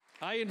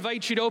I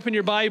invite you to open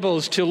your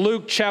Bibles to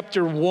Luke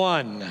chapter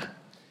 1,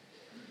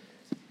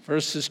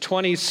 verses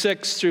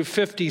 26 through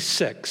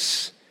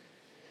 56.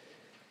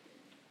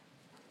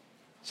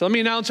 So let me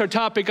announce our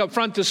topic up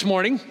front this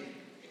morning.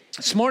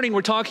 This morning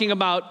we're talking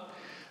about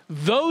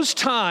those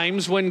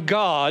times when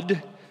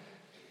God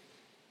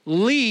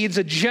leads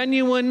a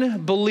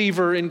genuine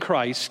believer in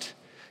Christ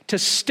to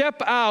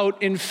step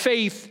out in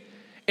faith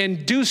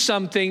and do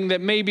something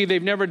that maybe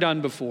they've never done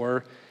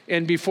before,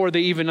 and before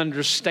they even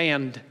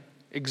understand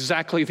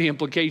exactly the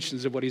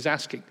implications of what he's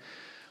asking.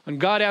 When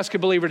God asks a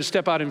believer to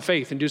step out in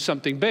faith and do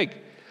something big,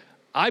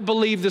 I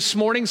believe this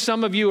morning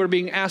some of you are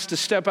being asked to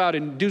step out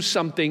and do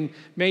something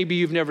maybe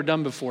you've never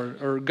done before,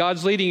 or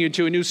God's leading you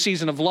to a new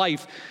season of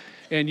life,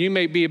 and you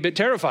may be a bit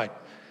terrified.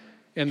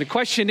 And the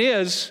question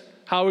is,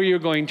 how are you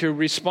going to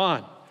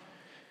respond?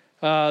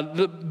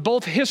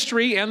 Both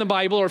history and the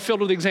Bible are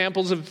filled with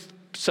examples of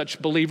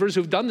such believers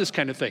who've done this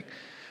kind of thing.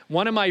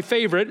 One of my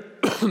favorite,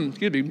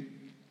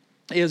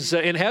 is,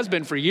 and has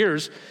been for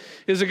years,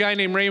 is a guy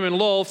named Raymond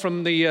Lull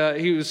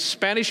he was a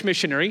Spanish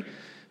missionary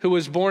who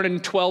was born in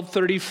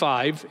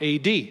 1235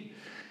 AD.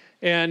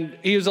 And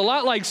he was a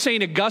lot like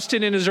St.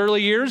 Augustine in his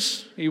early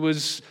years. He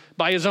was,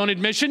 by his own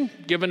admission,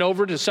 given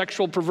over to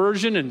sexual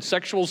perversion and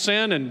sexual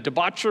sin and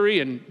debauchery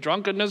and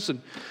drunkenness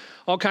and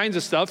all kinds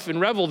of stuff,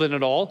 and reveled in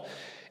it all.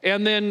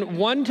 And then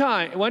one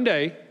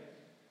day,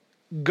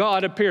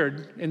 God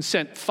appeared and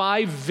sent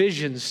 5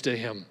 visions to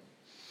him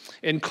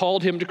and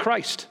called him to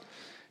Christ.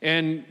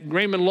 And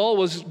Raymond Lull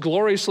was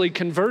gloriously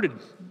converted,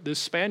 this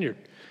Spaniard.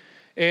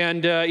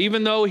 And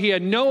even though he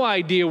had no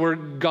idea where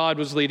God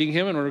was leading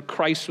him and where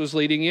Christ was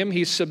leading him,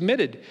 he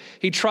submitted.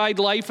 He tried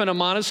life in a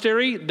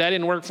monastery. That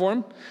didn't work for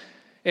him.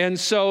 And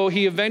so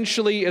he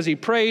eventually, as he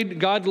prayed,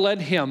 God led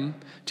him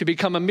to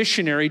become a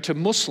missionary to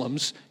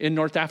Muslims in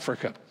North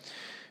Africa,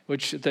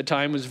 which at that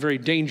time was a very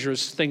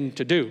dangerous thing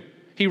to do.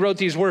 He wrote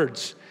these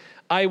words: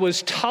 "I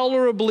was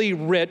tolerably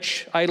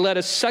rich. I led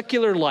a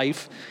secular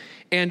life.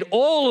 And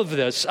all of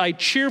this I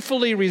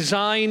cheerfully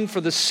resigned for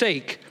the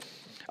sake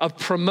of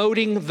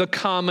promoting the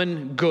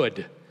common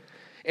good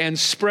and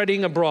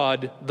spreading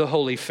abroad the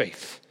holy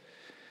faith."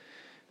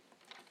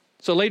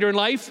 So later in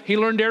life, he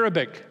learned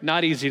Arabic,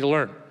 not easy to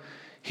learn.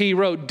 He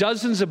wrote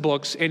dozens of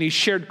books, and he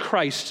shared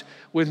Christ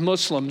with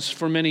Muslims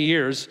for many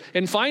years.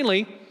 And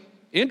finally,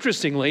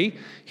 interestingly,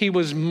 he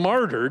was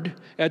martyred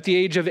at the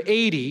age of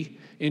 80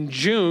 in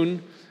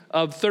June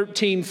of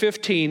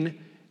 1315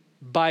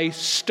 by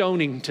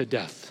stoning to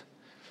death.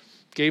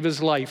 Gave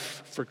his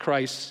life for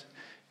Christ.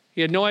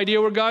 He had no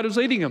idea where God was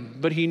leading him,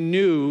 but he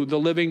knew the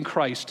living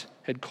Christ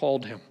had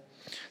called him.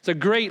 It's a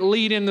great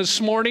lead in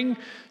this morning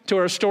to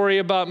our story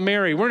about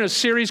Mary. We're in a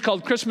series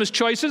called Christmas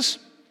Choices.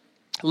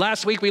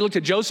 Last week we looked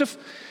at Joseph,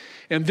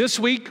 and this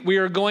week we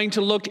are going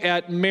to look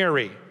at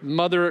Mary,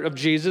 mother of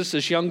Jesus,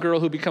 this young girl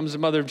who becomes the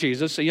mother of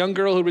Jesus, a young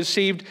girl who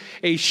received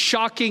a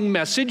shocking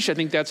message, I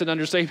think that's an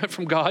understatement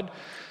from God,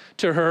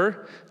 to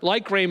her,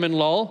 like Raymond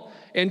Lull,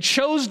 and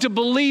chose to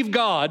believe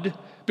God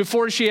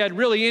before she had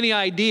really any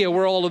idea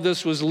where all of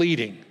this was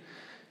leading.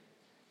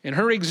 And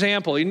her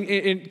example,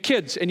 in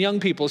kids and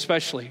young people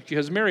especially,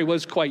 because Mary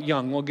was quite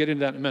young, we'll get into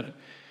that in a minute.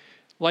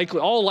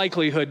 All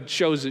likelihood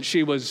shows that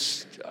she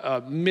was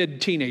a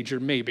mid-teenager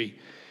maybe.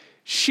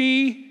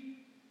 She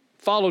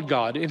followed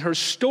God, and her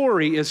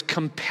story is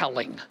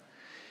compelling.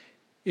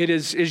 It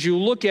is, as you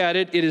look at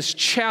it, it is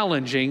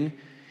challenging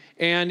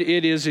and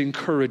it is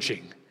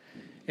encouraging.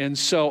 And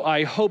so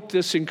I hope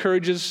this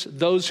encourages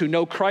those who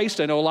know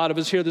Christ. I know a lot of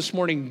us here this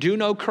morning do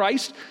know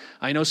Christ.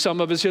 I know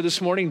some of us here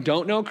this morning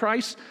don't know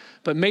Christ.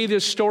 But may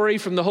this story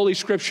from the Holy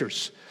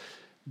Scriptures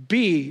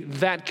be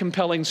that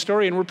compelling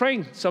story. And we're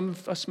praying some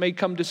of us may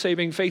come to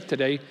saving faith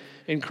today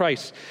in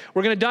Christ.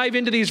 We're going to dive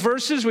into these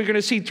verses. We're going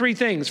to see 3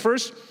 things.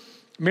 First,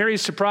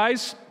 Mary's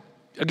surprise.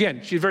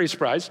 Again, she's very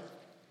surprised.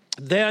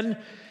 Then,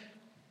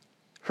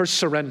 her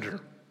surrender.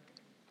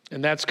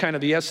 And that's kind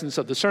of the essence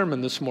of the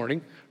sermon this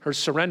morning, her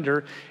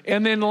surrender.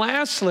 And then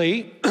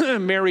lastly,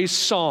 Mary's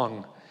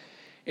song.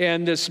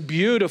 And this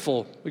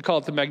beautiful, we call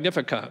it the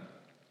Magnificat,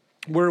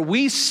 where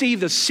we see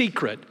the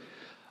secret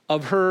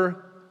of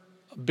her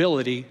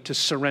ability to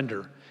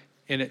surrender.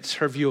 And it's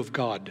her view of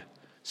God.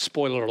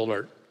 Spoiler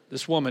alert,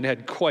 this woman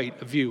had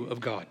quite a view of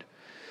God.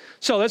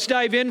 So let's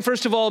dive in.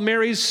 First of all,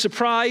 Mary's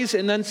surprise,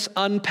 and then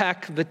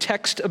unpack the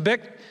text a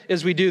bit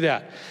as we do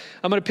that.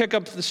 I'm going to pick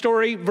up the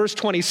story, verse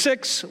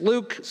 26,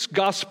 Luke's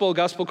gospel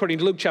according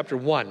to Luke chapter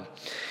 1.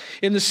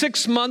 In the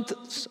 6th month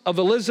of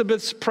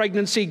Elizabeth's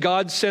pregnancy,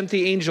 God sent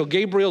the angel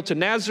Gabriel to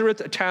Nazareth,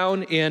 a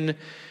town in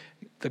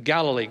the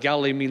Galilee.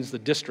 Galilee means the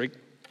district.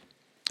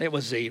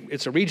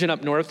 It's a region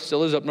up north,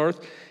 still is up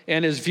north,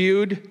 and is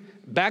viewed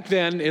back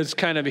then as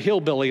kind of a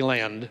hillbilly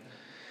land.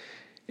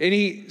 And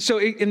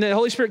the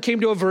Holy Spirit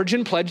came to a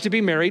virgin pledged to be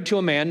married to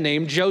a man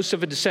named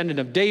Joseph, a descendant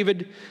of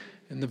David,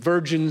 and the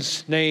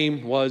virgin's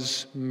name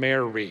was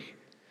Mary.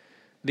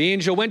 The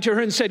angel went to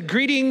her and said,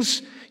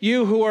 "Greetings,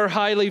 you who are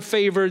highly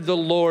favored, the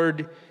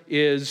Lord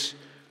is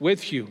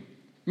with you."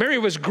 Mary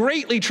was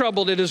greatly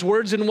troubled at his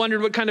words and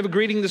wondered what kind of a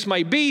greeting this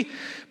might be.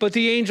 But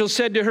the angel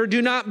said to her,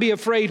 "Do not be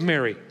afraid,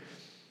 Mary.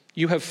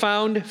 You have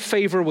found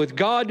favor with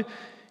God.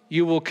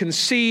 You will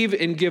conceive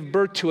and give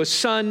birth to a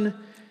son,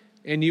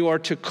 and you are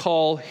to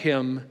call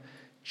him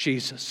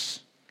Jesus."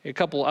 A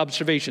couple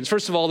observations.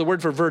 First of all, the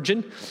word for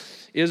virgin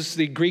is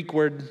the Greek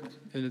word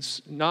in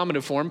its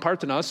nominative form,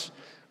 parthenos,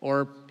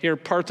 or here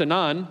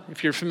Parthenon.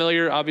 If you're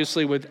familiar,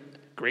 obviously, with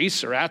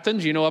Greece or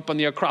Athens, you know up on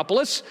the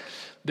Acropolis,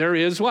 there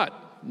is what?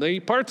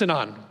 The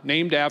Parthenon,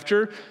 named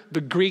after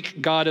the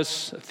Greek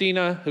goddess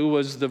Athena, who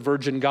was the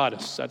virgin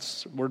goddess.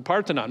 That's the word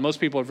Parthenon. Most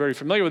people are very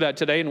familiar with that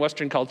today in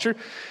Western culture.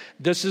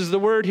 This is the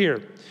word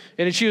here.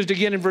 And it's used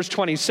again in verse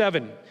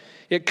 27.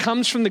 It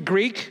comes from the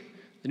Greek.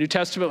 The New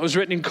Testament was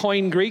written in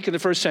Koine Greek in the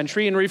first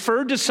century and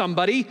referred to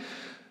somebody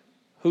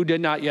who did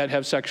not yet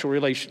have sexual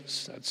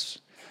relations.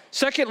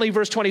 Secondly,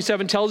 verse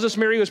 27 tells us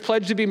Mary was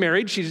pledged to be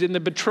married. She's in the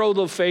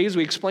betrothal phase.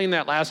 We explained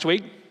that last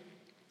week,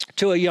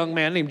 to a young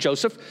man named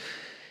Joseph.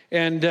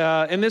 And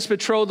in this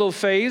betrothal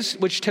phase,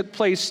 which took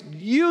place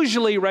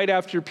usually right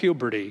after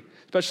puberty,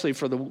 especially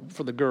for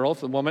the girl,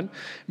 for the woman,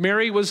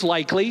 Mary was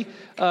likely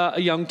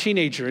a young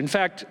teenager. In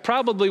fact,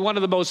 probably one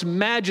of the most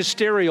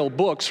magisterial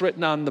books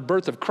written on the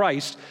birth of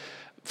Christ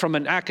from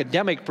an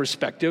academic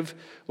perspective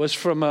was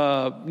from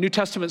a New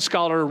Testament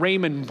scholar,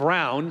 Raymond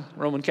Brown,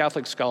 Roman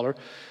Catholic scholar,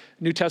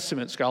 New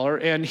Testament scholar,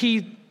 and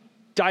he,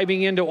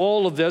 diving into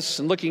all of this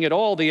and looking at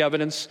all the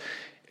evidence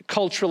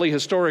culturally,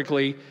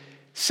 historically,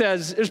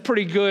 says there's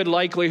pretty good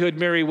likelihood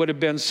Mary would have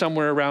been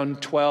somewhere around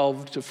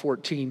 12 to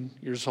 14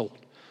 years old,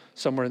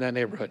 somewhere in that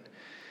neighborhood.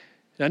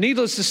 Now,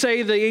 needless to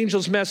say, the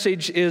angel's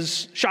message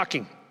is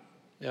shocking.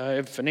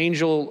 If an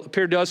angel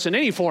appeared to us in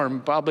any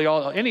form, probably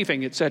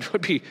anything it said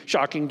would be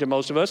shocking to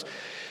most of us.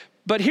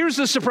 But here's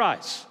the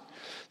surprise.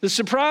 The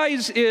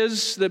surprise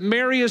is that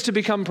Mary is to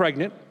become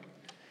pregnant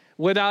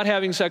without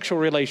having sexual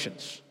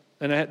relations.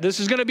 And this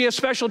is going to be a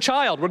special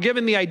child. We're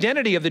given the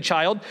identity of the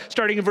child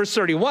starting in verse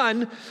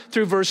 31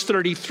 through verse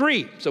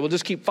 33. So we'll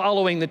just keep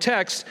following the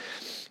text.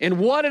 And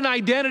what an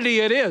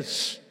identity it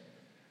is.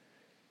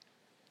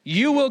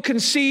 You will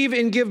conceive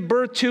and give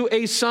birth to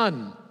a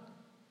son,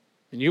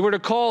 and you were to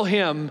call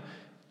him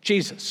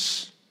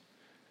Jesus.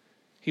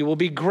 He will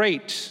be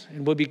great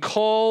and will be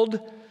called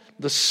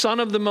the Son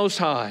of the Most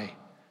High.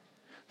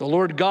 The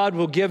Lord God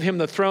will give him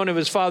the throne of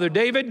his father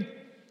David,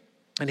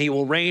 and he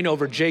will reign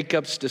over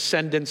Jacob's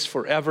descendants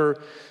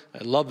forever.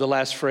 I love the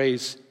last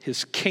phrase.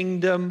 His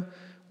kingdom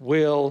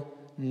will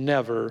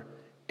never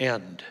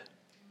end.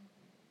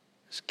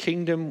 His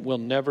kingdom will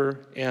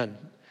never end.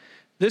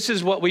 This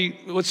is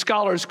what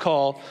scholars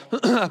call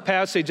a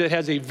passage that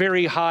has a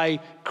very high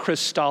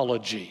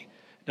Christology.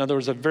 In other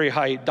words, a very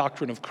high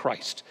doctrine of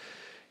Christ.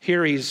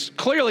 Here he's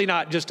clearly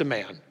not just a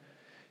man.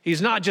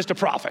 He's not just a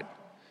prophet.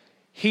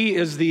 He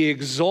is the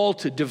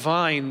exalted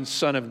divine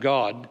Son of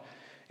God.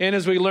 And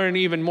as we learn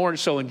even more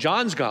so in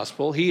John's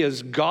gospel, he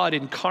is God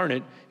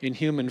incarnate in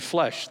human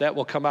flesh. That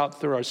will come out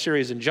through our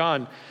series in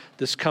John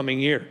this coming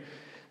year.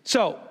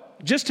 So,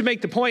 just to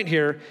make the point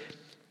here,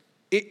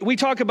 we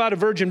talk about a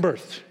virgin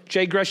birth.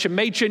 J. Gresham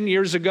Machen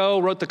years ago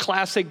wrote the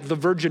classic, The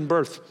Virgin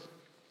Birth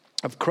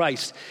of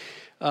Christ.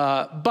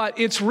 But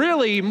it's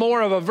really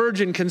more of a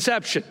virgin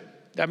conception.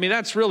 I mean,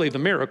 that's really the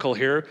miracle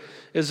here,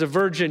 is a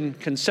virgin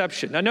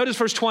conception. Now notice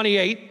verse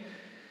 28.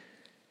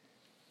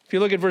 If you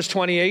look at verse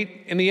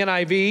 28, in the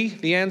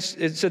NIV,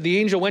 it said, the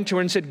angel went to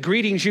her and said,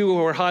 "Greetings, you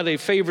who are highly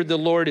favored, the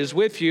Lord is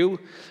with you."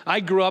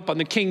 I grew up on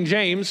the King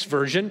James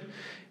Version.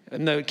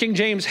 And the King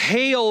James,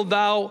 "Hail,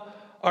 thou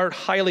art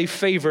highly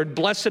favored,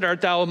 blessed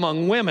art thou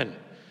among women."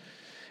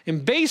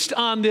 And based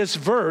on this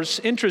verse,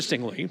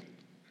 interestingly,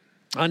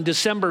 on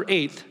December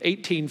 8th,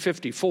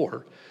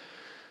 1854,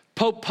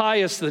 Pope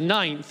Pius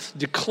IX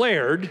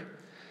declared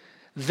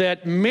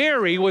that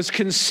Mary was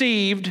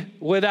conceived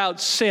without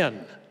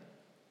sin.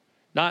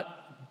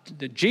 Not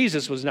that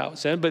Jesus was without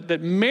sin, but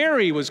that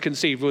Mary was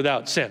conceived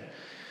without sin.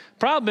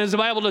 Problem is, the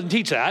Bible doesn't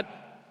teach that.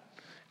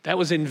 That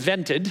was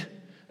invented.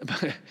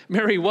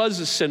 Mary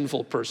was a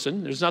sinful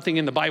person. There's nothing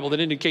in the Bible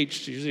that indicates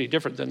she's any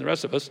different than the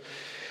rest of us.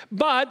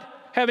 But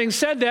having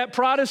said that,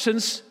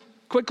 Protestants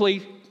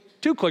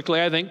too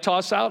quickly, I think,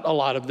 toss out a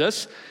lot of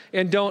this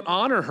and don't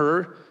honor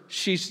her.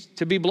 She's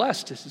to be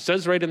blessed. It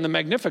says right in the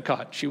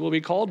Magnificat, she will be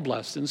called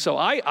blessed. And so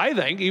I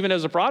think, even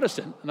as a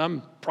Protestant, and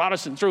I'm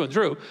Protestant through and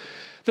through,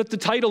 that the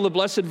title, the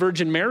Blessed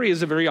Virgin Mary,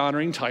 is a very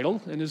honoring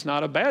title and is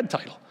not a bad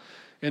title.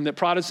 And that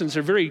Protestants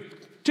are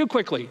too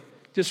quickly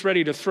just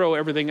ready to throw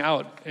everything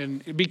out.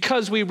 And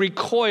because we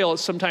recoil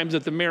sometimes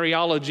at the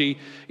Mariology,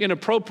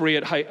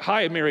 inappropriate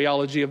high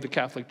Mariology of the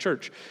Catholic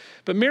Church.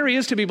 But Mary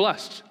is to be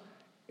blessed.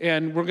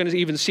 And we're going to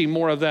even see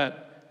more of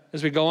that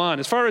as we go on.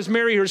 As far as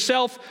Mary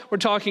herself, we're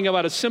talking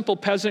about a simple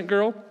peasant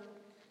girl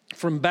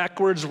from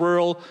backwards,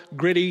 rural,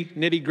 gritty,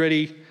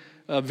 nitty-gritty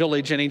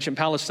village in ancient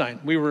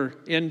Palestine. We were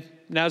in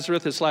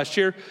Nazareth this last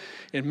year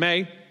in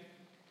May.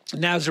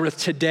 Nazareth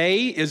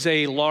today is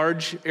a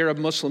large Arab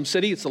Muslim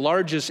city. It's the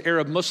largest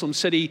Arab Muslim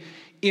city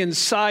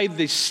inside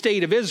the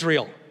state of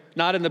Israel,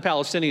 not in the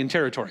Palestinian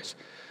territories.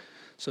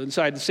 So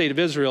inside the state of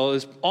Israel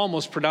is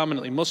almost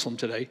predominantly Muslim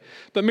today.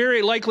 But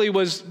Mary likely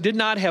did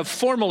not have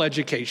formal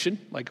education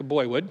like a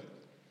boy would.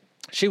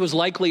 She was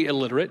likely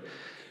illiterate,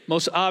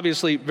 most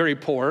obviously very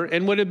poor,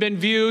 and would have been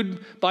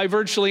viewed by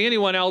virtually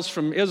anyone else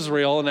from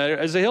Israel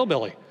as a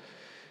hillbilly.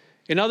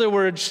 In other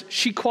words,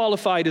 she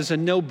qualified as a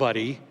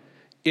nobody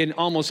in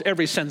almost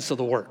every sense of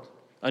the word.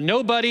 A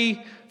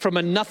nobody from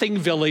a nothing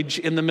village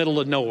in the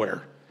middle of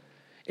nowhere.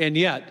 And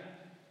yet,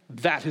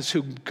 that is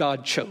who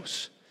God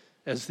chose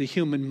as the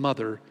human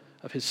mother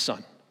of his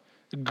son.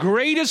 The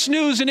greatest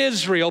news in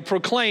Israel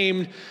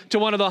proclaimed to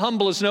one of the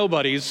humblest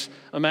nobodies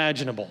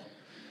imaginable.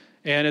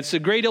 And it's a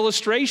great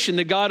illustration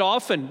that God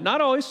often,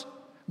 not always,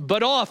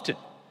 but often,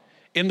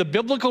 in the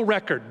biblical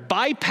record,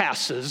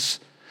 bypasses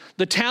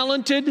the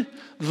talented,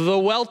 the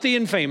wealthy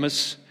and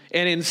famous,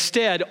 and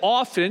instead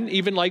often,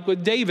 even like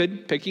with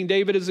David, picking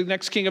David as the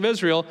next king of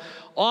Israel,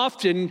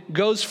 often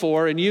goes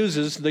for and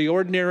uses the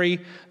ordinary,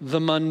 the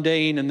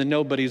mundane, and the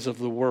nobodies of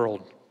the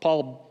world.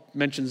 Paul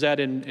mentions that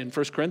in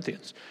 1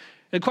 Corinthians.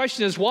 The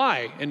question is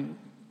why? And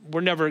we're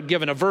never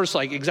given a verse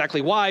like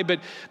exactly why, but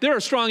there are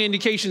strong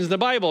indications in the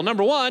Bible.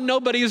 Number one,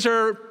 nobodies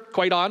are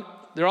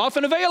they're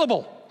often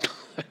available.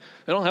 They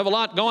don't have a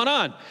lot going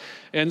on.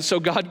 And so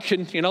God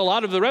can, a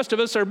lot of the rest of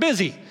us are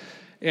busy,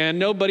 and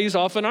nobodies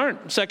often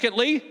aren't.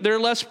 Secondly, they're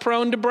less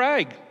prone to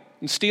brag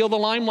and steal the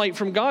limelight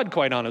from God,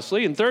 quite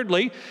honestly. And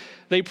thirdly,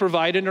 they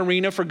provide an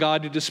arena for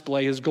God to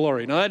display his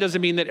glory. Now, that doesn't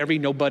mean that every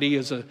nobody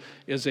is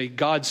a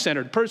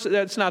God-centered person.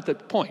 That's not the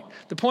point.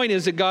 The point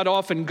is that God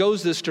often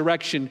goes this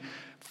direction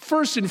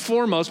first and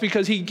foremost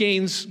because he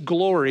gains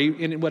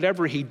glory in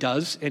whatever he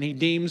does, and he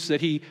deems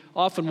that he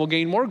often will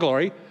gain more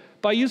glory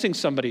by using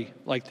somebody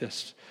like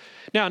this.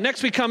 Now,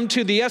 next we come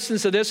to the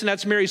essence of this, and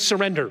that's Mary's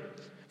surrender.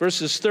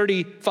 Verses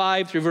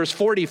 35 through verse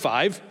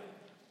 45.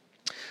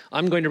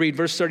 I'm going to read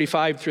verse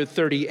 35 through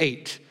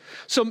 38.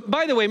 So,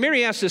 by the way,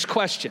 Mary asked this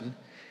question,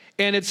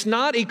 and it's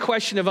not a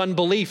question of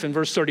unbelief in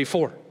verse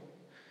 34.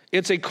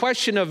 It's a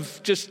question of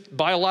just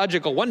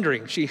biological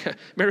wondering.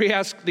 Mary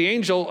asked the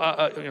angel,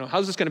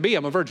 how's this going to be?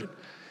 I'm a virgin.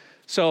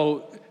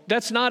 So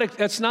that's not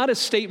a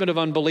statement of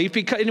unbelief,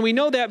 and we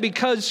know that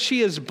because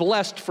she is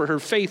blessed for her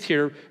faith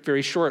here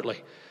very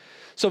shortly.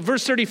 So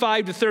verse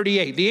 35 to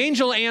 38, the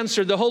angel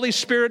answered, the Holy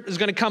Spirit is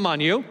going to come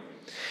on you,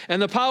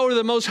 and the power of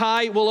the Most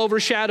High will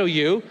overshadow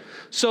you.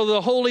 So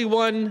the Holy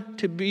One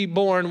to be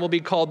born will be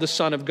called the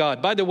Son of God.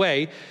 By the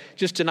way,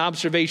 just an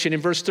observation, in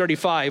verse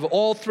 35,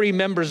 all three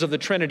members of the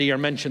Trinity are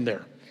mentioned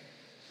there.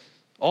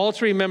 All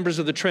three members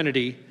of the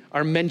Trinity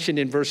are mentioned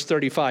in verse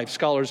 35.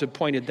 Scholars have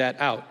pointed that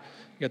out.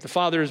 You got the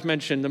Father is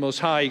mentioned, the Most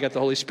High, you got the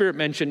Holy Spirit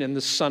mentioned, and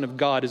the Son of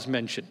God is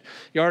mentioned.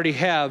 You already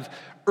have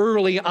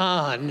early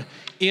on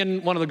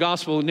in one of the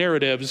gospel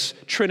narratives,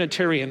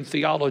 Trinitarian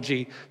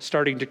theology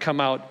starting to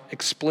come out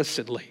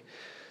explicitly.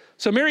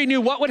 So Mary knew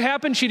what would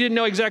happen. She didn't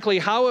know exactly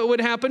how it would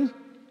happen.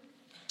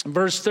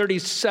 Verse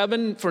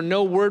 37, for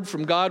no word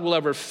from God will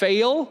ever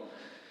fail.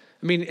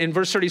 In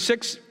verse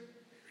 36,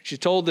 she's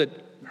told that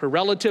her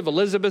relative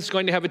Elizabeth is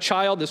going to have a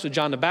child. This was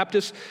John the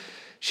Baptist.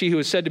 She who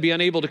is said to be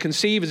unable to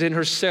conceive is in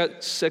her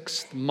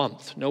sixth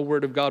month. No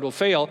word of God will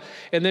fail.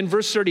 And then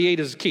verse 38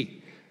 is the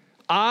key.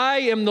 I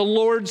am the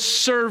Lord's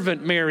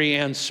servant, Mary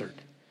answered.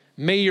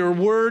 May your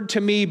word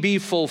to me be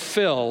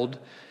fulfilled.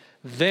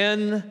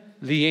 Then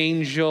the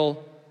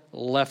angel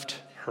left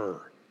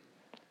her.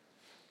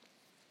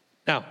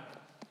 Now,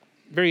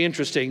 very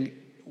interesting.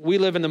 We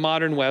live in the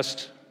modern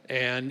West,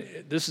 and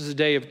this is a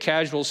day of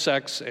casual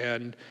sex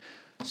and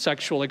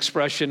sexual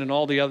expression and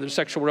all the other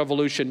sexual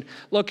revolution.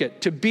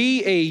 To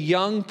be a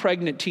young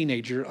pregnant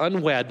teenager,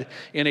 unwed,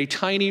 in a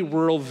tiny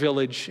rural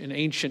village in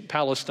ancient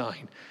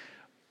Palestine,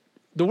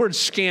 the word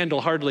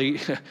scandal hardly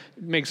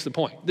makes the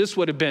point. This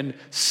would have been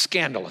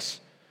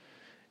scandalous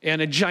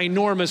and a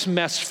ginormous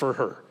mess for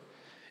her.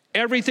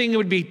 Everything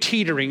would be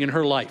teetering in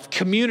her life.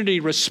 Community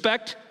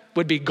respect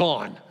would be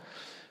gone.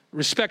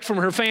 Respect from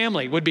her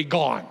family would be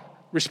gone.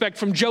 Respect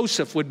from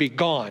Joseph would be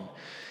gone.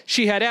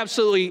 She had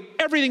absolutely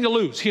everything to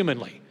lose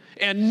humanly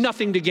and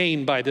nothing to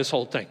gain by this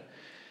whole thing.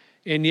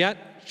 And yet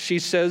she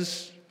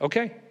says,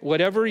 okay,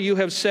 whatever you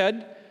have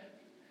said.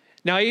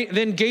 Now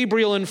then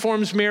Gabriel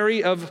informs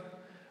Mary of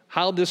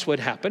how this would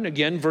happen.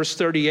 Again, verse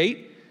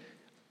 38.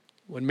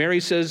 When Mary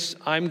says,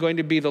 I'm going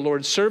to be the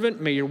Lord's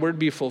servant, may your word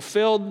be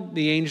fulfilled,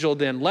 the angel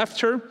then left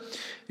her.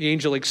 The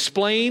angel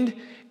explained.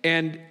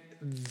 And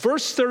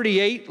verse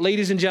 38,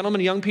 ladies and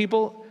gentlemen, young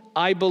people,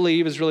 I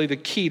believe is really the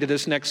key to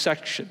this next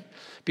section,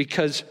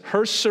 because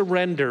her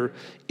surrender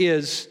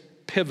is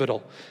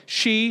pivotal.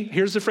 She,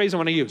 here's the phrase I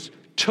want to use,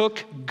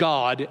 took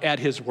God at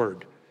his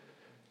word.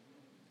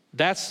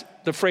 That's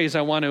the phrase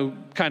I want to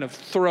kind of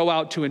throw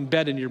out to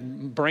embed in your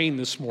brain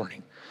this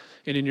morning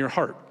and in your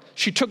heart.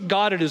 She took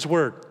God at his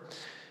word.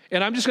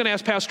 And I'm just going to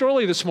ask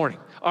pastorally this morning,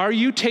 are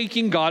you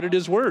taking God at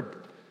his word?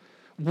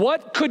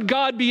 What could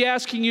God be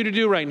asking you to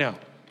do right now?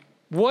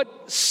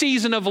 What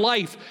season of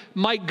life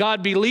might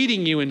God be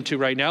leading you into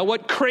right now?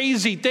 What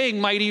crazy thing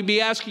might he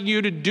be asking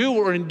you to do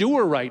or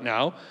endure right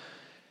now?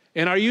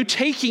 And are you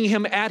taking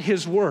him at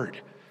his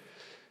word?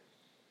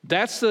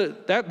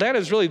 That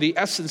is really the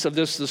essence of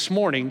this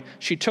morning.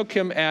 She took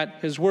him at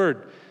his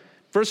word.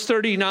 Verse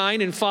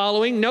 39 and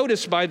following,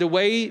 notice, by the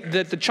way,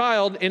 that the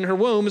child in her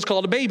womb is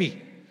called a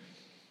baby.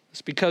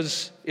 It's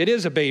because it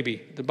is a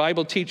baby. The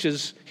Bible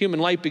teaches human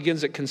life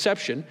begins at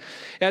conception.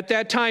 At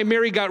that time,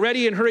 Mary got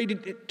ready and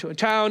hurried to a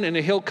town in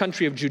the hill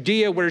country of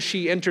Judea, where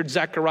she entered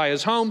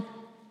Zechariah's home.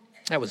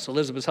 That was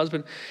Elizabeth's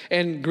husband,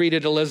 and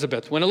greeted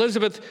Elizabeth. When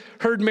Elizabeth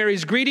heard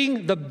Mary's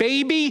greeting, the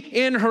baby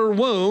in her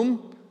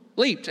womb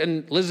leaped,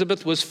 and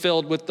Elizabeth was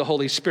filled with the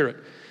Holy Spirit.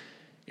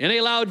 In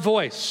a loud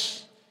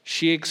voice,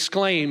 she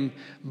exclaimed,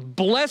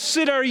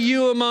 "Blessed are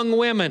you among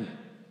women,"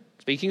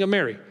 speaking of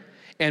Mary,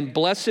 "and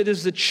blessed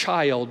is the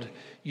child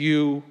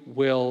you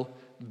will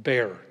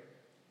bear."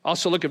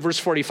 Also look at verse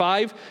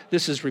 45.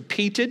 This is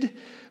repeated.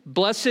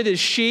 "Blessed is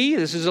she,"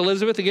 this is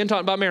Elizabeth again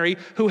talking about Mary,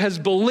 "who has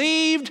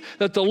believed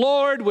that the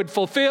Lord would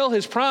fulfill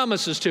his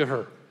promises to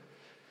her."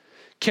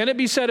 Can it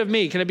be said of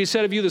me, can it be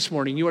said of you this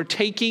morning, you are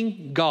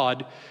taking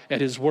God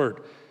at his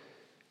word?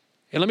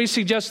 And let me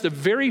suggest the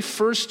very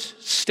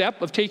first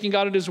step of taking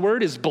God at his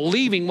word is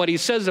believing what he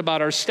says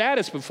about our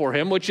status before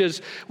him, which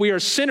is we are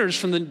sinners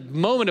from the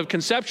moment of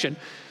conception.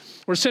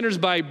 We're sinners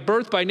by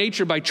birth, by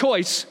nature, by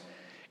choice,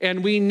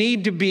 and we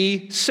need to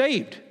be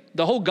saved.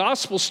 The whole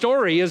gospel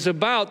story is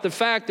about the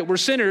fact that we're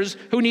sinners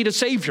who need a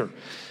Savior,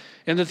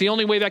 and that the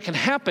only way that can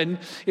happen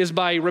is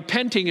by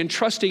repenting and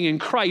trusting in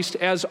Christ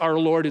as our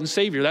Lord and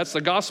Savior. That's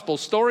the gospel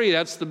story.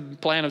 That's the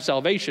plan of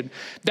salvation.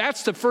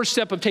 That's the first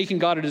step of taking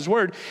God at his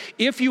word.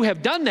 If you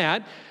have done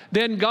that,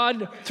 then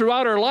God,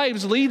 throughout our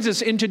lives, leads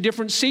us into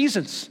different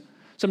seasons.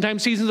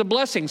 Sometimes seasons of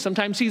blessing,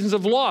 sometimes seasons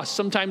of loss,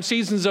 sometimes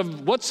seasons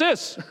of, what's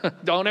this?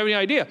 Don't have any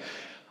idea.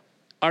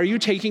 Are you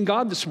taking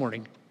God this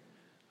morning?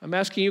 I'm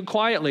asking you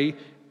quietly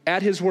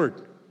at his word.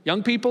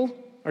 Young people,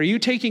 are you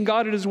taking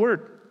God at his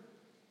word?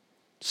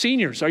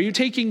 Seniors, are you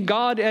taking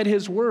God at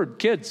his word?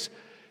 Kids,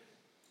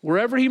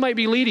 wherever he might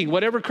be leading,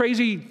 whatever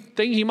crazy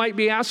thing he might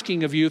be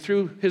asking of you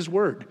through his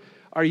word,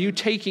 are you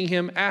taking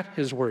him at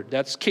his word?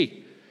 That's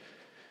key.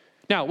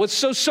 Now, what's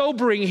so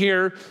sobering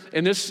here,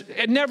 and this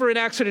never an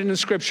accident in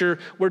Scripture,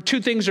 where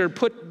two things are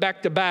put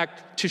back to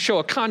back to show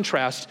a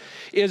contrast,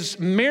 is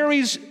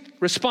Mary's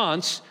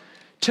response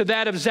to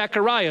that of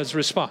Zechariah's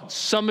response.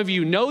 Some of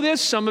you know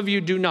this, some of you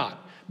do not.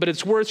 But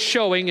it's worth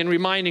showing and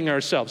reminding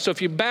ourselves. So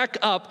if you back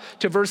up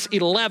to verse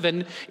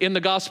 11 in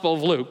the Gospel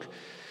of Luke,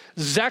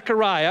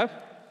 Zechariah,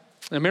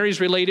 and Mary's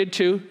related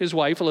to his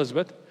wife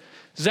Elizabeth.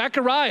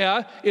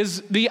 Zechariah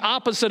is the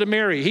opposite of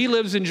Mary. He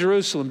lives in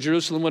Jerusalem.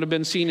 Jerusalem would have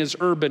been seen as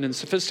urban and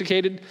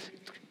sophisticated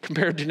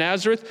compared to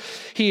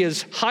Nazareth. He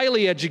is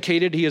highly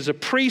educated. He is a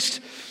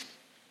priest.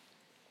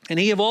 And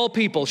he of all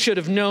people should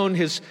have known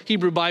his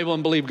Hebrew Bible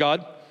and believed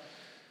God.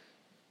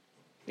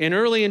 And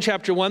early in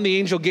chapter 1, the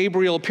angel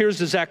Gabriel appears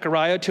to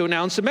Zechariah to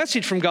announce a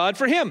message from God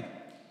for him.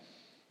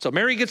 So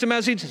Mary gets a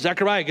message,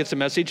 Zechariah gets a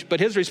message, but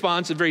his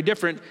response is very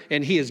different,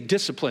 and he is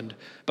disciplined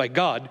by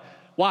God.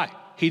 Why?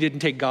 He didn't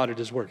take God at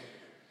his word.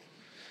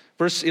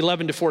 Verse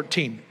 11 to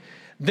 14.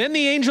 Then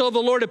the angel of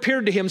the Lord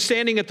appeared to him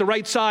standing at the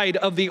right side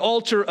of the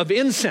altar of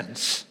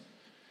incense.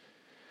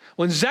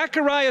 When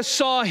Zechariah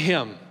saw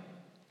him,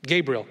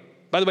 Gabriel,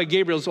 by the way,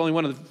 Gabriel is only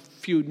one of the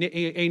few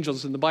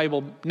angels in the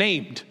Bible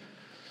named.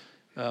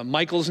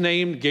 Michael's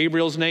name,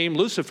 Gabriel's name,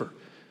 Lucifer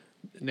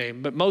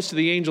name, but most of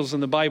the angels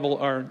in the Bible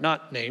are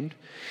not named.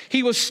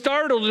 He was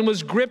startled and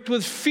was gripped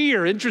with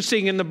fear.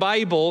 Interesting, in the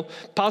Bible,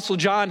 Apostle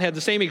John had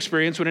the same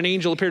experience. When an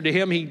angel appeared to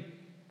him, he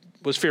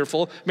was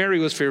fearful. Mary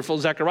was fearful.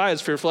 Zechariah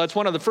is fearful. That's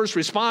one of the first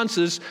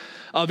responses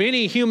of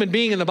any human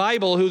being in the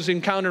Bible who's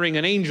encountering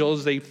an angel,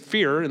 is they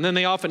fear, and then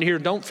they often hear,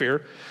 don't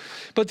fear.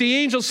 But the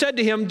angel said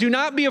to him, "Do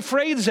not be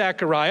afraid,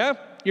 Zechariah.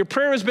 Your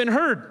prayer has been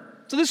heard."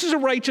 So this is a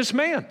righteous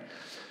man.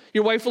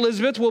 "Your wife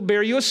Elizabeth will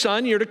bear you a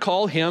son. You're to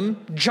call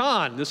him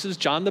John." This is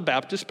John the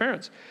Baptist's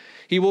parents.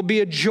 "He will be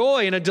a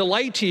joy and a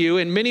delight to you,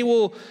 and many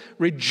will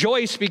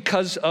rejoice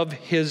because of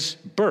his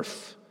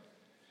birth."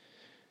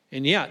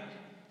 And yet,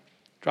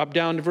 drop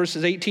down to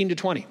verses 18 to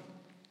 20.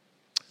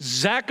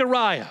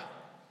 Zechariah,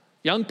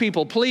 young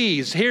people,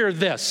 please hear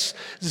this.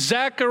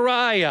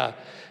 Zechariah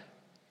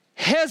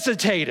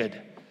hesitated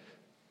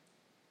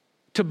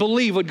to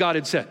believe what God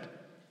had said.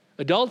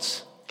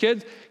 Adults,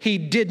 kids, he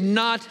did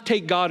not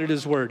take God at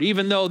his word.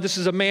 Even though this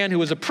is a man who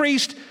was a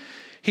priest,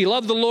 he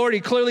loved the Lord, he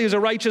clearly is a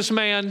righteous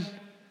man.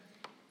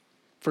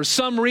 For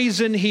some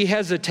reason, he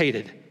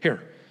hesitated.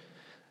 Here,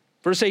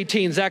 verse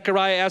 18,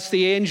 Zechariah asked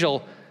the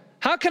angel,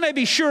 "How can I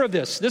be sure of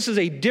this?" This is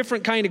a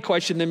different kind of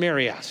question than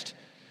Mary asked.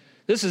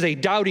 This is a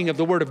doubting of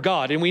the word of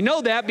God. And we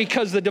know that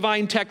because the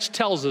divine text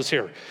tells us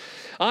here.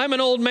 "I'm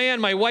an old man,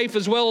 my wife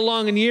is well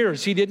along in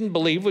years." He didn't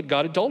believe what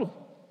God had told him.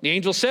 The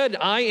angel said,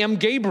 "I am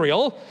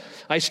Gabriel.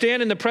 I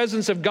stand in the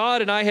presence of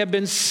God, and I have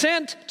been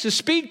sent to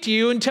speak to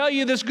you and tell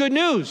you this good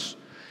news.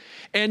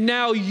 And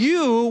now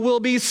you will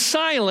be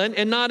silent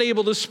and not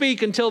able to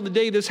speak until the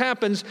day this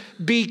happens,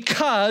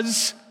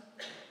 because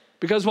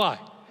why?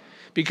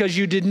 Because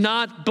you did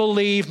not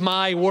believe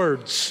my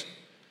words,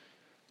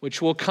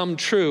 which will come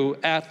true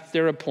at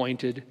their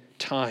appointed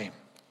time."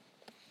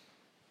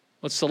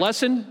 What's the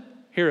lesson?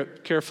 Hear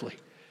it carefully.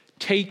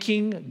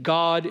 Taking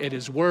God at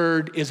his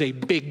word is a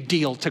big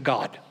deal to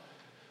God.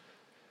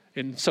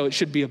 And so it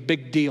should be a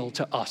big deal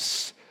to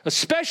us,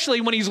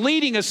 especially when he's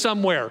leading us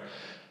somewhere.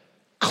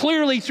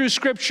 Clearly through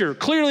Scripture,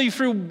 clearly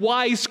through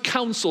wise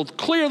counsel,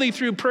 clearly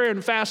through prayer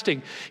and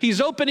fasting. He's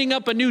opening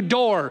up a new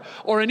door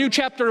or a new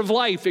chapter of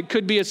life. It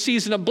could be a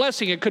season of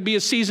blessing. It could be a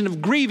season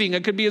of grieving.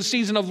 It could be a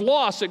season of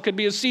loss. It could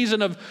be a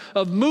season of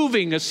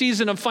moving, a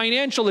season of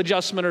financial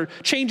adjustment or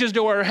changes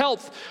to our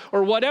health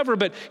or whatever.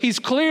 But he's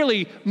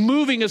clearly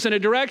moving us in a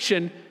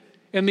direction.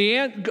 And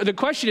the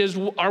question is,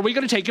 are we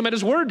going to take him at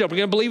his word? Are we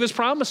going to believe his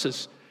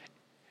promises?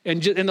 And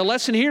the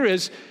lesson here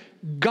is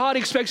God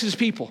expects his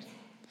people.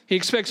 He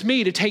expects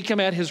me to take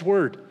him at his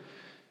word.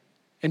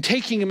 And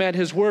taking him at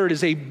his word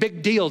is a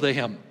big deal to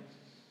him.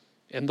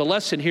 And the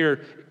lesson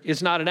here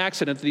is not an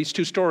accident. These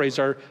two stories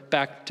are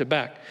back to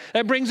back.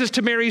 That brings us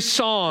to Mary's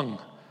song.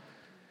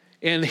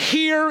 And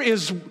here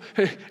is,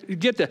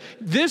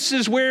 this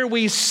is where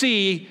we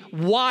see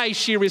why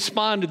she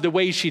responded the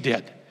way she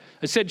did.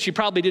 I said she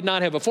probably did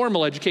not have a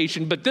formal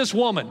education, but this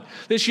woman,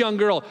 this young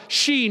girl,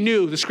 she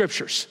knew the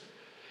Scriptures.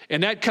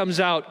 And that comes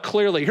out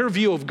clearly. Her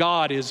view of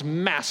God is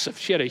massive.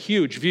 She had a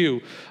huge view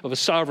of a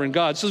sovereign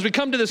God. So as we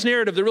come to this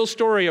narrative, the real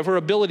story of her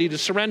ability to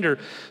surrender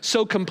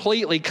so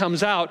completely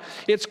comes out.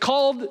 It's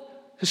called,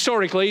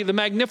 historically, the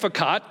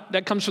Magnificat.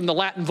 That comes from the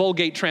Latin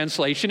Vulgate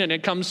translation, and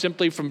it comes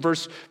simply from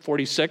verse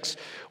 46,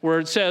 where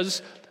it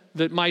says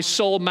that my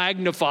soul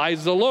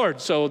magnifies the Lord.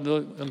 So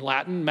in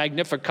Latin,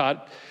 Magnificat,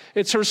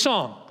 it's her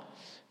song.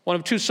 One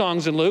of two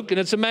songs in Luke, and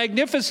it's a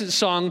magnificent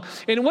song.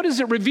 And what does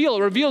it reveal?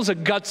 It reveals a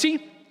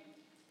gutsy,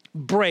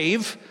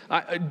 brave,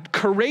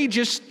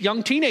 courageous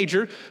young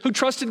teenager who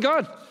trusted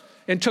God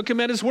and took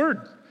him at his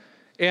word.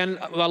 And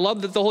I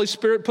love that the Holy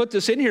Spirit put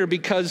this in here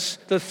because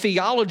the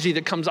theology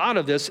that comes out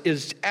of this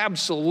is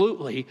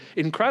absolutely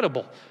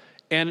incredible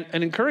and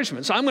an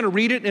encouragement. So I'm going to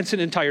read it in its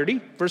entirety,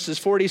 verses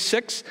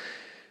 46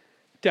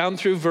 down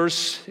through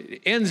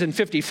it ends in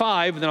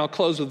 55, and then I'll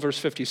close with verse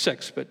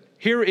 56. But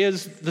here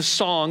is the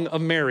song of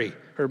Mary,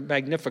 her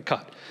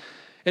Magnificat.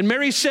 And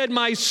Mary said,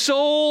 my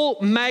soul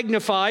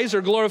magnifies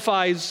or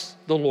glorifies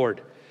the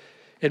Lord,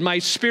 and my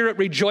spirit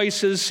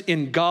rejoices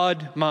in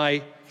God,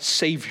 my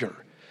Savior.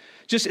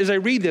 Just as I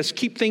read this,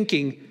 keep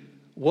thinking,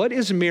 what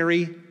does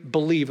Mary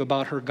believe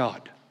about her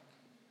God?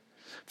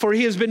 For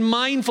he has been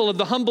mindful of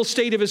the humble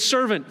state of his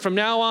servant. From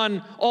now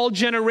on, all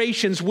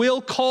generations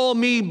will call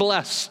me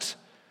blessed.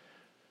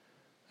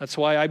 That's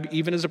why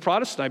even as a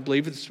Protestant, I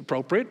believe it's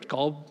appropriate to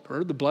call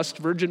her the Blessed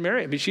Virgin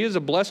Mary. I mean, she is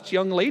a blessed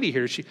young lady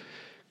here.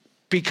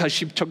 Because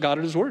she took God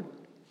at his word.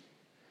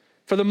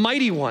 For the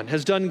Mighty One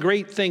has done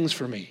great things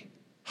for me.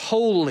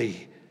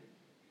 Holy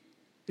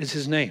is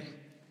his name.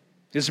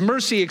 His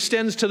mercy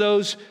extends to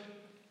those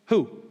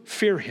who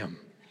fear him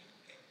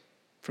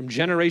from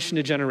generation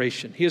to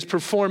generation. He has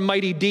performed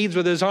mighty deeds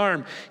with his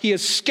arm. He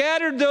has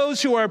scattered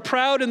those who are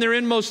proud in their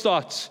inmost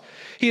thoughts.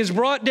 He has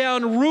brought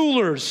down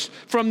rulers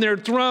from their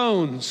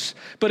thrones,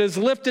 but has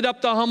lifted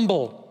up the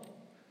humble.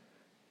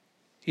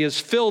 He has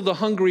filled the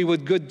hungry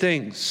with good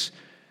things,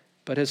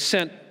 but has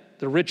sent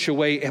the rich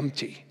away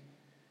empty.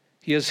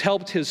 He has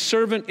helped his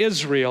servant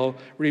Israel,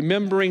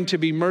 remembering to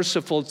be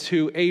merciful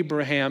to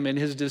Abraham and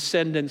his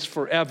descendants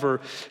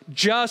forever,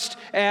 just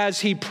as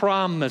he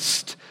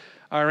promised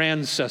our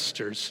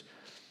ancestors.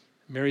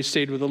 Mary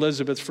stayed with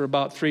Elizabeth for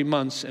about 3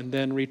 months and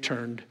then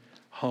returned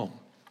home.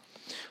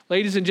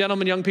 Ladies and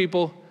gentlemen, young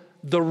people,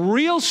 the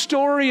real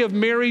story of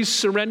Mary's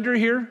surrender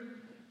here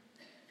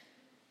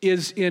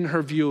is in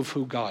her view of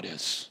who God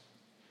is.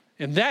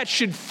 And that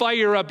should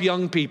fire up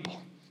young people.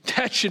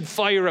 That should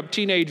fire up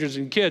teenagers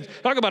and kids.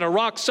 Talk about a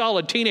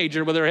rock-solid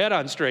teenager with her head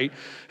on straight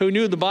who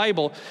knew the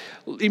Bible.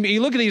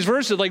 You look at these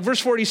verses, like verse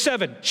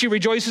 47. She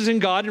rejoices in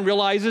God and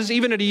realizes,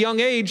 even at a young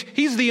age,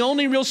 he's the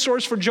only real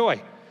source for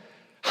joy.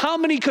 How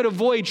many could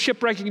avoid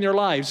shipwrecking their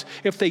lives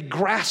if they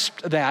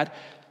grasped that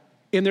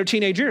in their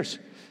teenage years?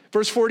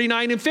 Verse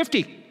 49 and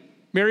 50.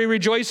 Mary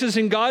rejoices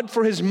in God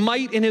for his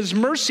might and his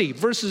mercy.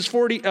 Verses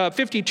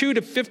 52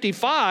 to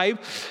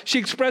 55, she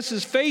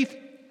expresses faith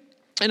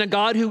in a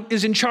God who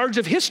is in charge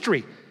of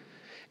history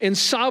and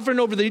sovereign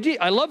over the deed.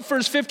 I love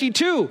verse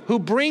 52, who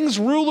brings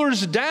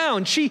rulers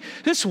down.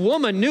 This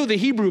woman knew the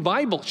Hebrew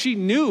Bible. She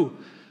knew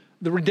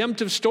the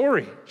redemptive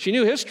story. She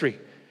knew history.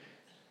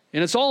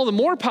 And it's all the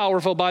more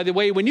powerful, by the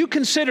way, when you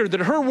consider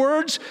that her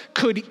words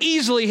could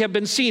easily have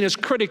been seen as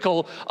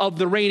critical of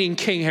the reigning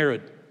King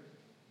Herod,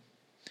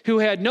 who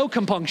had no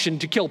compunction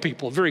to kill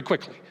people very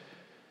quickly.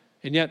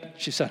 And yet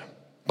she said,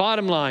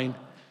 bottom line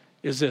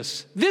is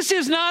this. This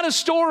is not a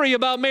story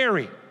about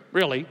Mary,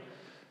 really.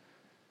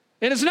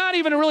 And it's not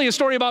even really a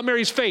story about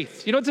Mary's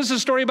faith. You know what this is a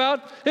story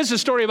about? This is a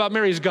story about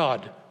Mary's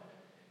God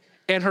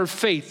and her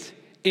faith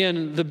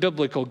in the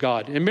biblical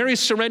God. And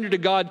Mary's surrender to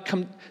God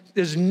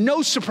is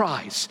no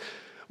surprise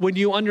when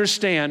you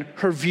understand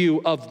her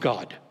view of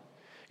God.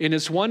 And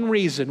it's one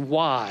reason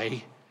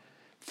why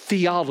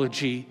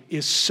theology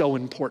is so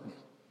important.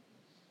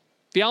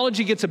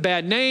 Theology gets a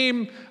bad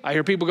name. I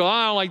hear people go,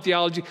 I don't like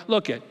theology.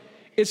 Look,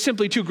 It's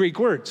simply two Greek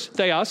words.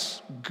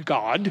 Theos,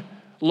 God.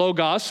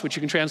 Logos, which you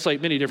can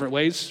translate many different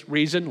ways.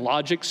 Reason,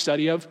 logic,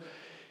 study of.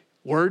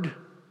 Word.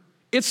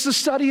 It's the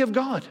study of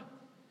God.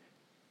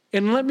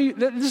 And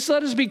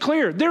let us be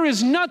clear. There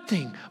is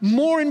nothing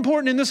more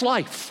important in this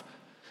life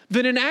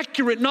than an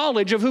accurate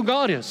knowledge of who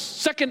God is.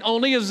 Second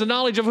only is the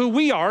knowledge of who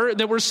we are,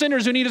 that we're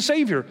sinners who need a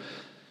Savior.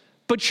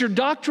 But your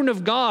doctrine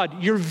of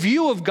God, your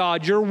view of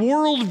God, your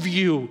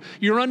worldview,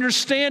 your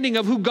understanding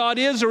of who God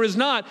is or is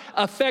not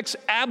affects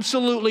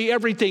absolutely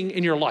everything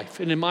in your life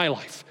and in my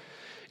life.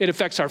 It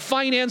affects our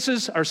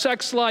finances, our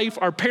sex life,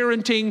 our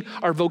parenting,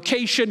 our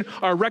vocation,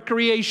 our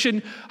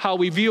recreation, how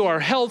we view our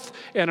health,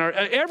 and our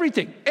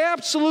everything.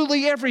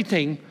 Absolutely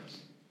everything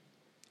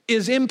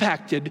is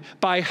impacted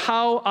by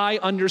how I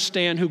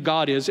understand who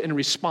God is and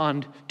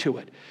respond to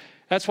it.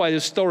 That's why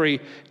this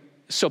story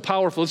is so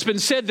powerful. It's been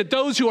said that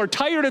those who are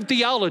tired of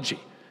theology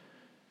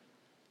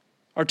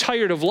are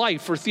tired of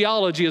life, for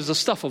theology is the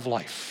stuff of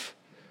life.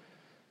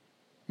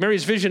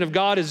 Mary's vision of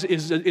God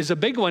is a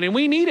big one, and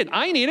we need it.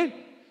 I need it.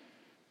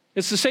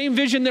 It's the same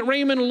vision that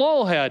Raymond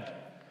Lull had.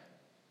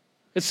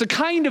 It's the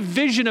kind of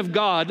vision of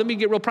God, let me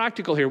get real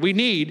practical here, we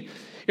need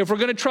if we're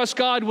going to trust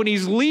God when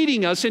he's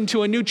leading us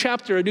into a new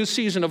chapter, a new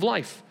season of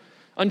life,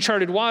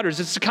 uncharted waters.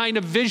 It's the kind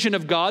of vision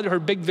of God, her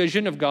big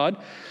vision of God,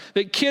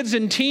 that kids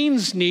and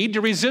teens need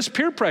to resist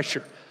peer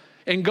pressure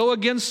and go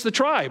against the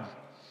tribe.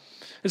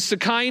 It's the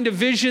kind of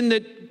vision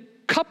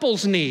that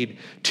couples need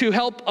to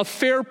help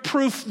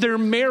affair-proof their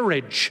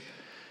marriage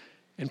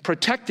and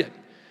protect it.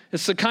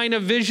 It's the kind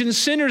of vision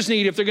sinners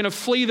need if they're going to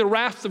flee the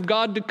wrath of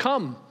God to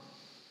come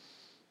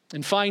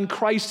and find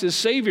Christ as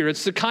Savior.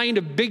 It's the kind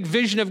of big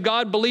vision of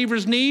God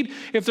believers need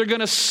if they're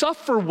going to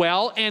suffer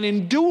well and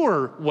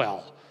endure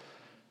well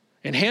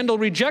and handle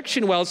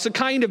rejection well. It's the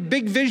kind of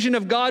big vision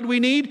of God we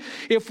need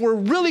if we're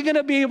really going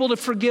to be able to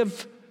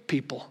forgive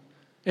people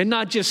and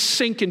not just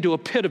sink into a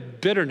pit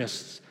of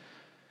bitterness.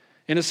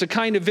 And it's the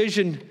kind of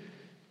vision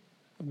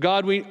of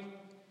God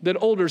that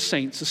older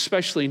saints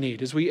especially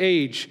need as we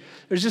age.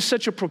 There's just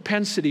such a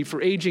propensity for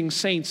aging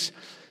saints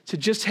to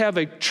just have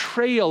a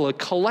trail, a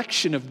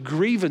collection of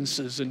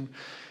grievances and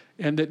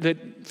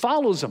that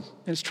follows them.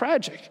 And it's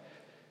tragic.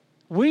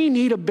 We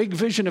need a big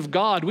vision of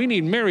God. We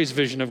need Mary's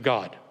vision of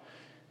God.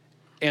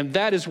 And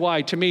that is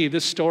why, to me,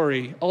 this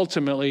story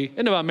ultimately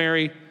isn't about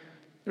Mary,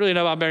 really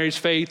not about Mary's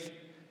faith.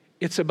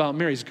 It's about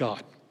Mary's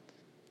God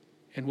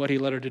and what he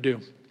led her to do.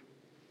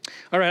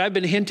 All right, I've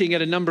been hinting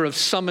at a number of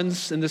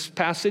summons in this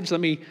passage. Let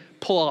me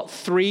pull out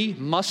three,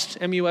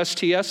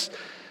 M-U-S-T-S,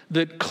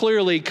 that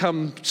clearly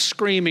come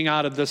screaming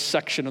out of this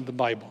section of the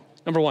Bible.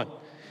 Number one,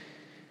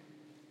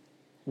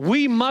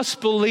 we must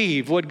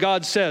believe what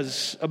God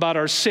says about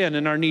our sin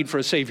and our need for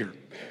a Savior.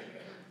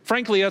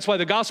 Frankly, that's why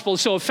the gospel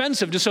is so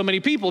offensive to so many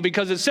people,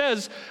 because it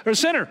says they're a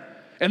sinner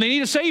and they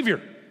need a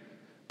Savior.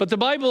 But the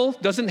Bible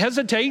doesn't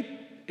hesitate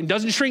and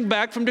doesn't shrink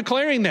back from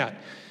declaring that.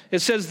 It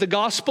says the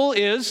gospel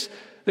is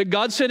that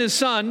God sent his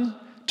Son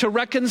to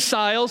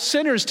reconcile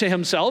sinners to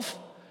himself,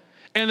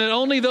 and that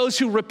only those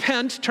who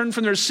repent, turn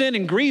from their sin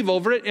and grieve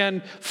over it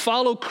and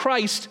follow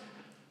Christ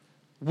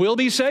will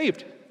be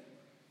saved.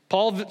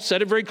 Paul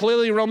said it very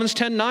clearly in Romans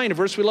 10:9, a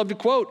verse we love to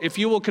quote. If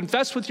you will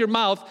confess with your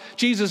mouth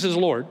Jesus is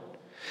Lord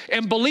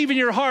and believe in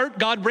your heart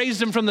God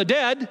raised him from the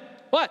dead,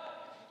 what?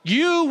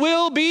 You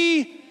will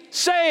be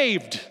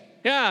saved.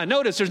 Yeah,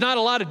 notice there's not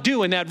a lot of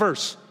do in that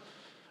verse.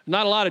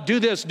 Not a lot of do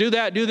this, do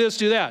that, do this,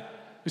 do that.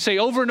 We say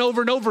over and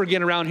over and over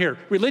again around here.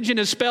 Religion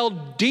is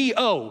spelled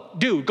D-O,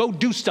 do, go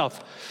do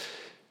stuff.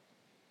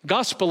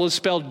 Gospel is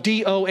spelled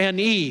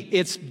D-O-N-E,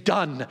 it's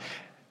done.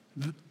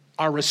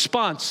 Our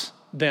response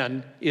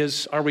then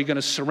is, are we going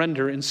to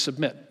surrender and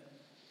submit?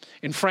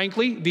 And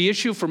frankly, the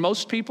issue for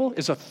most people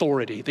is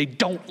authority. They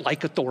don't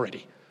like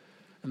authority,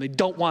 and they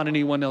don't want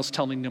anyone else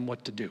telling them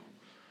what to do.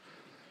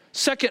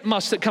 Second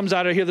must that comes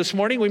out of here this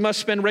morning, we must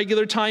spend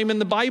regular time in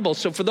the Bible.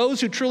 So for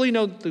those who truly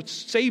know the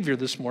Savior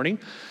this morning,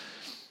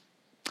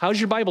 how's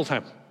your Bible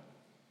time?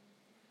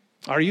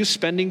 Are you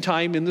spending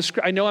time in the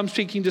Scripture? I know I'm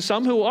speaking to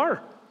some who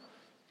are.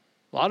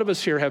 A lot of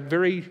us here have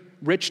very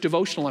rich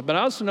devotional life, but I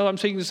also know I'm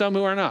speaking to some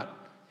who are not.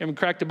 Haven't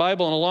cracked the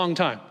Bible in a long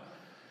time.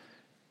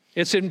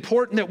 It's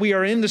important that we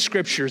are in the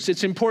Scriptures.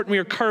 It's important we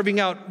are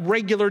carving out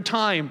regular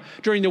time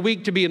during the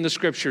week to be in the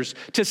Scriptures,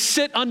 to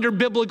sit under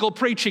biblical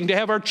preaching, to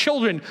have our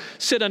children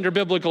sit under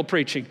biblical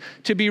preaching,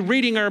 to be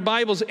reading our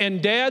Bibles.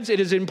 And dads, it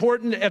is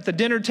important at the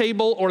dinner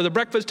table or the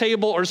breakfast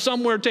table or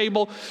somewhere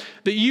table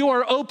that you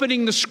are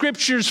opening the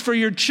Scriptures for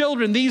your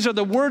children. These are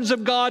the words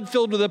of God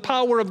filled with the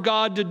power of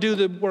God to do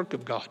the work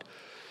of God.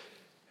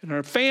 And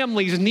our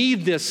families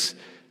need this.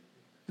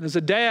 And as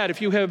a dad,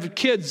 if you have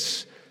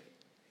kids,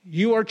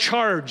 you are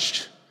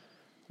charged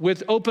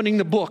with opening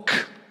the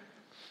book.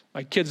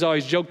 My kids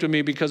always joked with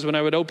me because when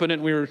I would open it,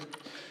 we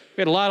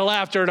had a lot of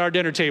laughter at our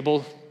dinner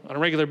table on a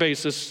regular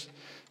basis.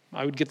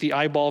 I would get the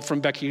eyeball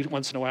from Becky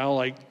once in a while,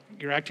 like,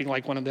 you're acting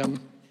like one of them.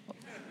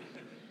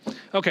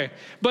 Okay,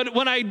 but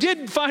when I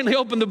did finally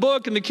open the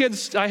book and the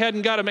kids, I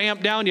hadn't got them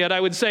amped down yet, I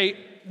would say,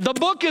 the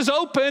book is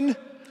open.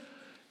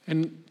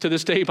 And to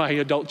this day, my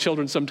adult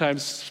children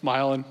sometimes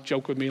smile and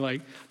joke with me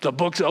like, the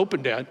book's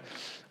open, Dad.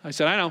 I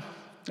said, I know.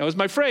 That was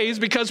my phrase,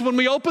 because when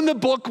we open the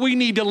book, we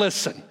need to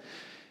listen.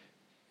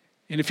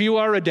 And if you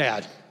are a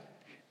dad,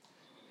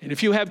 and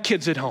if you have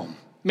kids at home,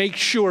 make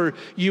sure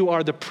you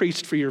are the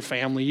priest for your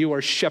family. You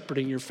are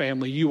shepherding your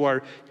family. You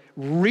are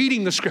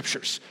reading the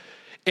scriptures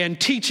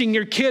and teaching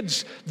your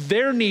kids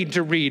their need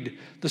to read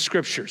the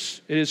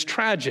scriptures. It is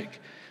tragic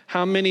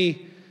how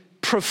many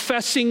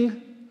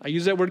professing, I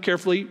use that word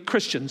carefully,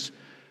 Christians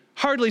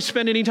hardly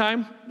spend any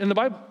time in the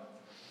Bible.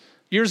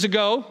 Years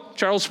ago,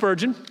 Charles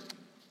Spurgeon,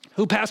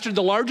 who pastored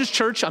the largest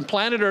church on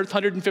planet Earth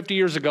 150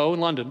 years ago in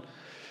London,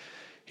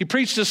 he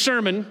preached a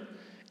sermon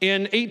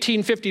in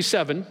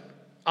 1857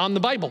 on the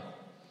Bible.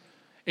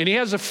 And he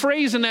has a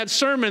phrase in that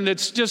sermon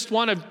that's just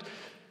one of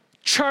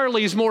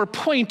Charlie's more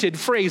pointed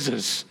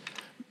phrases.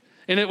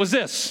 And it was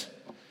this: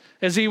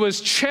 as he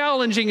was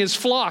challenging his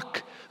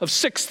flock of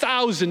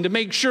 6,000 to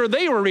make sure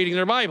they were reading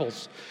their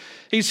Bibles,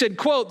 he said,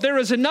 quote, "There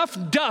is enough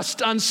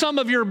dust on some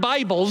of your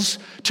Bibles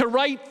to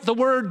write the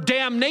word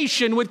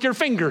damnation with your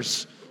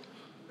fingers."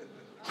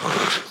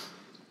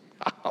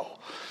 Wow.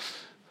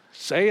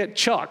 Say it,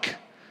 Chuck.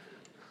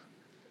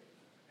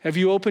 Have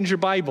you opened your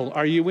Bible?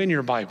 Are you in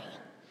your Bible?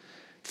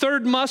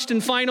 Third must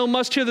and final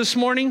must here this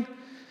morning.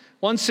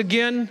 Once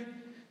again,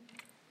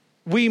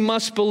 we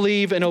must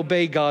believe and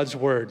obey God's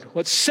word.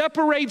 What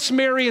separates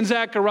Mary and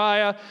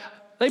Zechariah,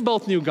 they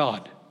both knew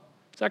God.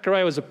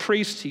 Zechariah was a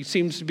priest. He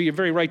seems to be a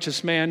very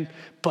righteous man,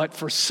 but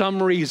for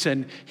some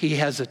reason, he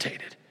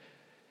hesitated.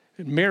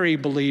 And Mary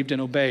believed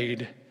and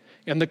obeyed.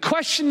 And the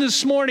question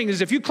this morning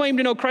is, if you claim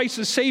to know Christ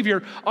as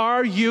Savior,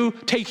 are you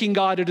taking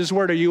God at his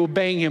word? Are you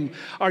obeying him?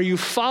 Are you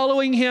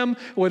following him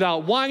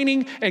without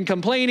whining and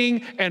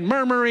complaining and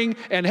murmuring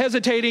and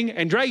hesitating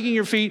and dragging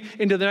your feet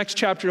into the next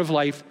chapter of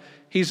life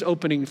he's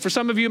opening? For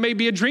some of you, it may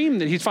be a dream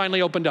that he's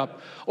finally opened up,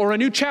 or a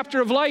new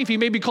chapter of life. He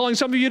may be calling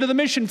some of you to the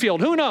mission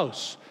field. Who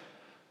knows?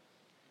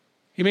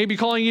 He may be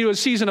calling you to a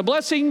season of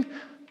blessing.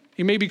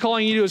 He may be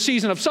calling you to a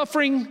season of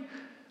suffering.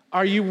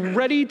 Are you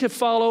ready to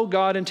follow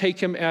God and take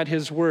him at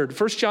his word?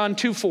 1 John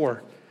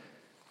 2:4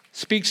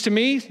 speaks to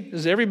me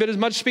as every bit as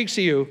much speaks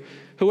to you.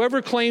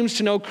 Whoever claims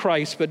to know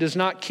Christ but does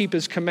not keep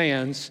his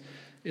commands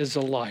is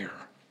a liar.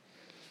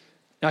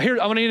 Now here,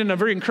 I want to end on a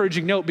very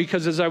encouraging note,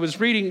 because as I was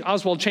reading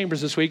Oswald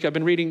Chambers this week, I've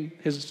been reading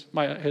his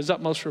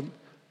utmost for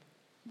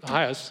the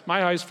highest,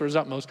 my highest for his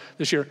utmost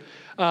this year.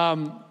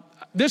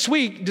 This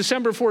week,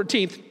 December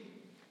 14th,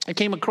 I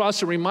came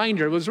across a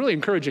reminder, it was really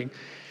encouraging,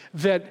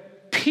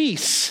 that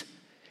peace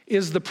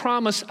is the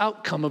promised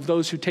outcome of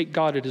those who take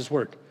God at his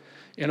word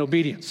in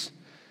obedience.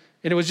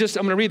 And it was just,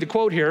 I'm going to read the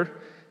quote here.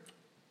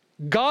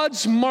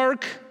 God's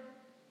mark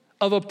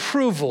of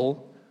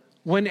approval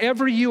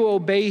whenever you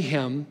obey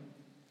him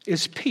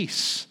is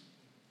peace.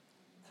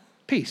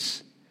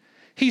 Peace.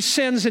 He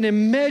sends an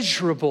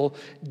immeasurable,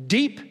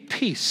 deep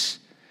peace.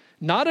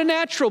 Not a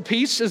natural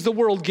peace as the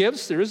world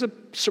gives. There is a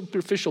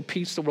superficial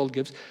peace the world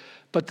gives,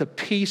 but the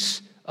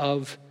peace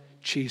of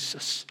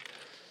Jesus.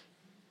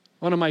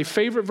 One of my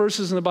favorite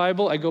verses in the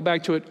Bible, I go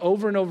back to it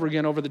over and over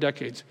again over the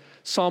decades.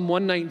 Psalm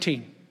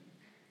 119.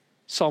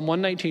 Psalm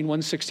 119,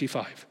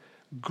 165.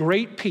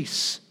 Great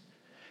peace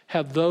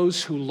have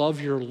those who love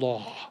your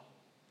law,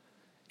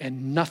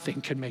 and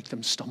nothing can make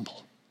them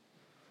stumble.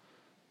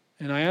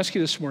 And I ask you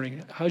this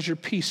morning, how's your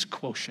peace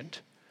quotient?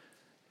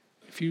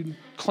 If you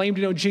claim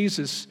to know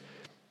Jesus,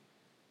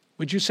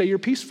 would you say you're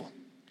peaceful?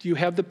 Do you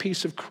have the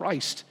peace of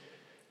Christ?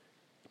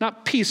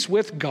 Not peace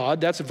with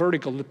God, that's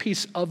vertical, the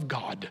peace of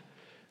God.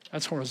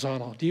 That's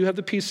horizontal. Do you have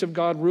the peace of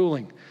God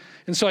ruling?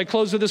 And so I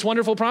close with this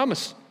wonderful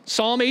promise.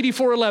 Psalm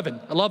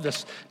 84:11. I love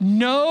this.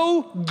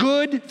 No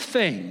good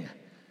thing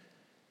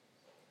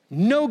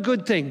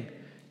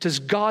does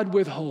God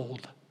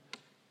withhold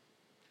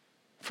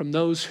from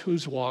those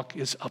whose walk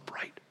is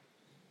upright.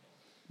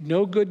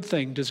 No good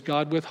thing does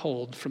God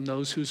withhold from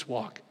those whose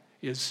walk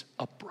is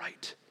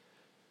upright.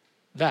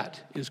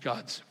 That is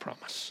God's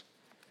promise.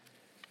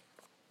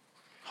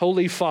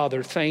 Holy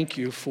Father, thank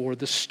you for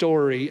the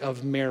story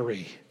of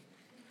Mary.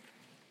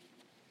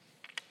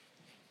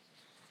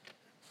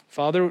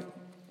 Father,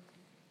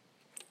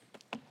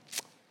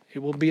 it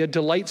will be a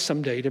delight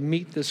someday to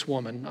meet this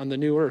woman on the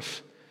new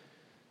earth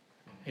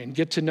and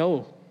get to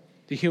know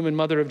the human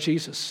mother of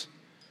Jesus.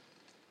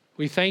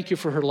 We thank you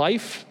for her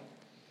life.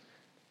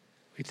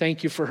 We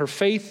thank you for her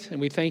faith,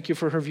 and we thank you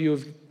for her view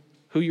of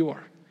who you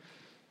are.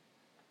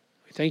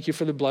 We thank you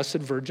for the Blessed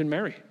Virgin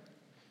Mary.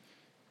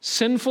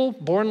 Sinful,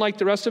 born like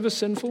the rest of us,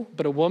 sinful,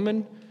 but a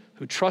woman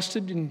who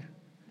trusted in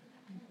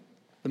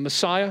the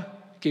Messiah,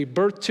 gave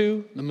birth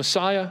to the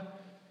Messiah,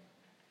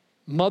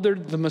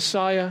 mothered the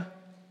Messiah,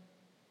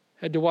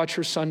 had to watch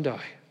her son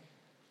die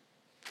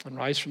and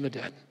rise from the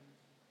dead.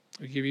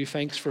 We give you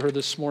thanks for her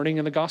this morning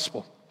in the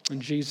gospel. In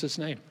Jesus'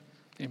 name,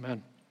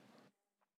 amen.